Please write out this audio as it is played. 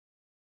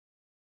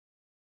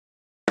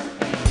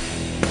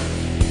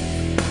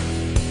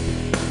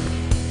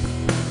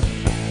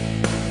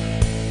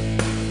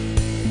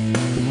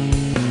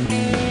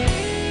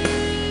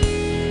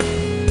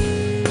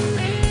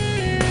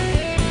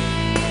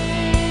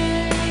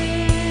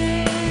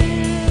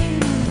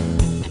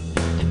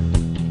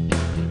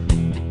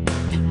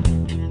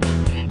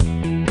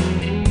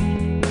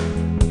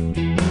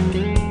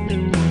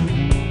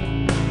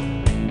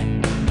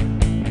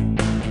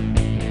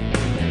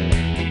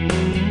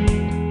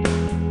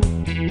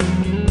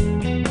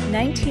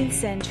19th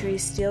century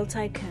steel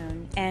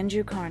tycoon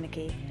Andrew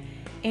Carnegie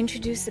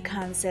introduced the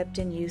concept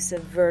and use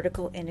of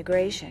vertical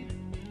integration.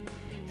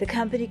 The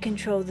company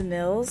controlled the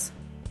mills,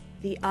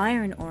 the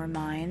iron ore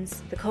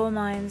mines, the coal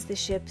mines, the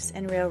ships,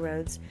 and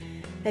railroads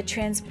that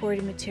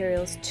transported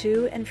materials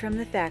to and from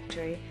the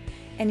factory,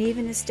 and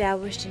even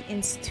established an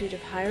institute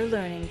of higher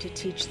learning to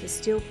teach the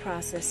steel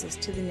processes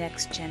to the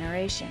next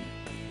generation.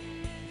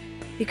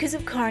 Because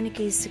of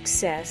Carnegie's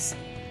success,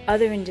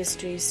 other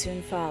industries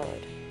soon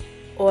followed.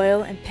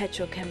 Oil and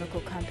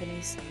petrochemical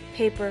companies,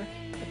 paper,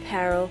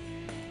 apparel,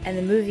 and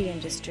the movie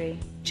industry,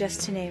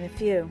 just to name a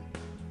few.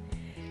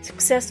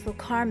 Successful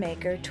car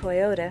maker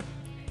Toyota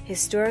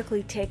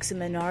historically takes a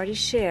minority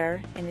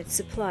share in its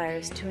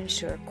suppliers to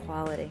ensure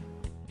quality.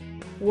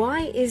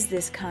 Why is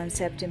this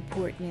concept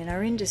important in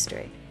our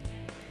industry?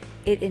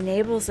 It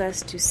enables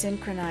us to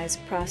synchronize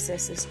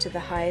processes to the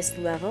highest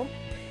level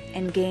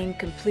and gain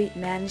complete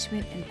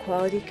management and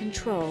quality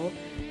control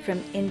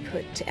from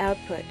input to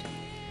output.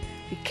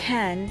 We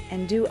can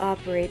and do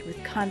operate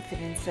with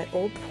confidence that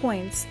all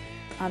points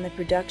on the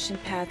production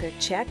path are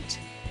checked,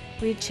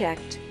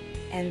 rechecked,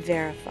 and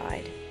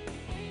verified.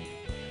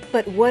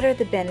 But what are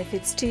the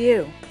benefits to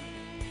you?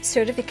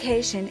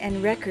 Certification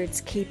and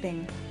records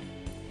keeping.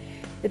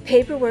 The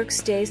paperwork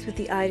stays with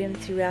the item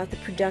throughout the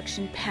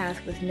production path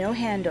with no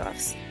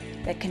handoffs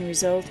that can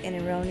result in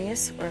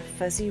erroneous or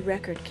fuzzy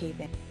record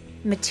keeping.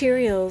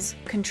 Materials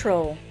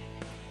control.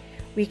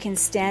 We can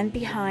stand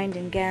behind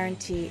and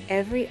guarantee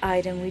every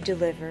item we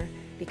deliver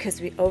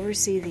because we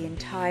oversee the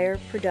entire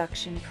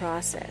production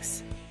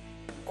process.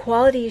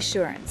 Quality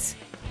assurance.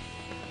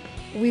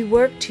 We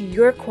work to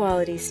your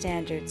quality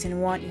standards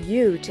and want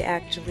you to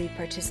actually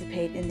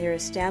participate in their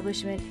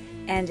establishment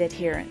and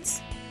adherence.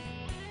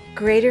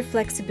 Greater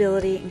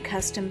flexibility in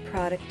custom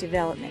product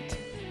development.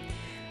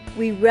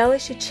 We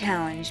relish a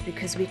challenge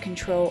because we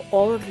control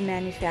all of the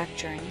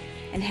manufacturing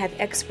and have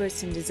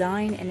experts in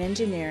design and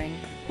engineering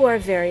who are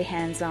very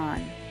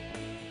hands-on.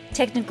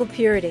 Technical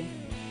purity.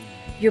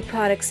 Your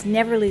products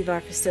never leave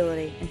our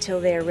facility until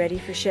they are ready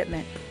for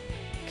shipment.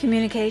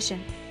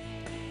 Communication.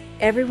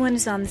 Everyone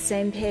is on the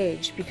same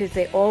page because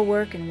they all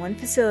work in one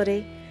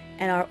facility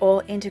and are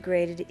all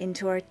integrated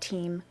into our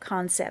team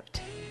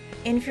concept.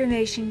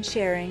 Information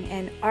sharing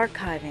and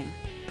archiving.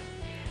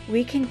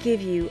 We can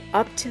give you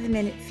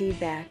up-to-the-minute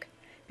feedback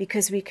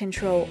because we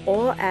control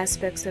all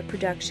aspects of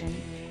production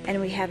and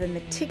we have a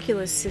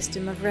meticulous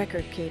system of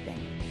record keeping.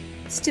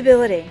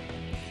 Stability.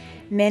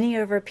 Many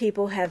of our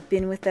people have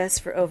been with us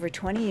for over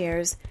 20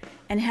 years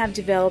and have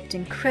developed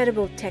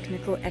incredible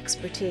technical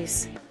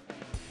expertise.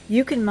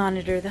 You can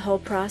monitor the whole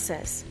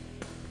process.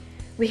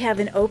 We have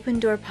an open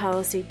door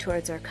policy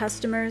towards our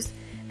customers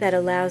that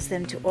allows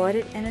them to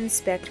audit and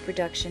inspect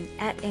production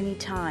at any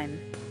time.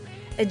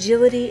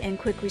 Agility and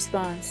quick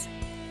response.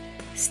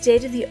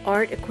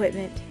 State-of-the-art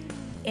equipment,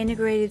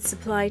 integrated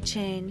supply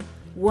chain,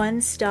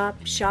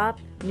 one-stop shop,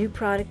 new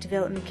product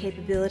development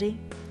capability,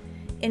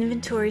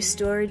 inventory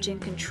storage and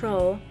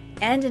control,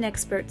 and an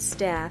expert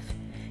staff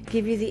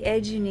give you the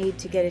edge you need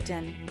to get it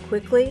done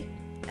quickly,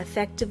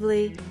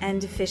 effectively,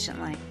 and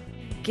efficiently.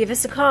 Give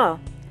us a call.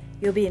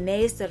 You'll be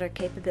amazed at our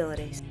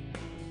capabilities.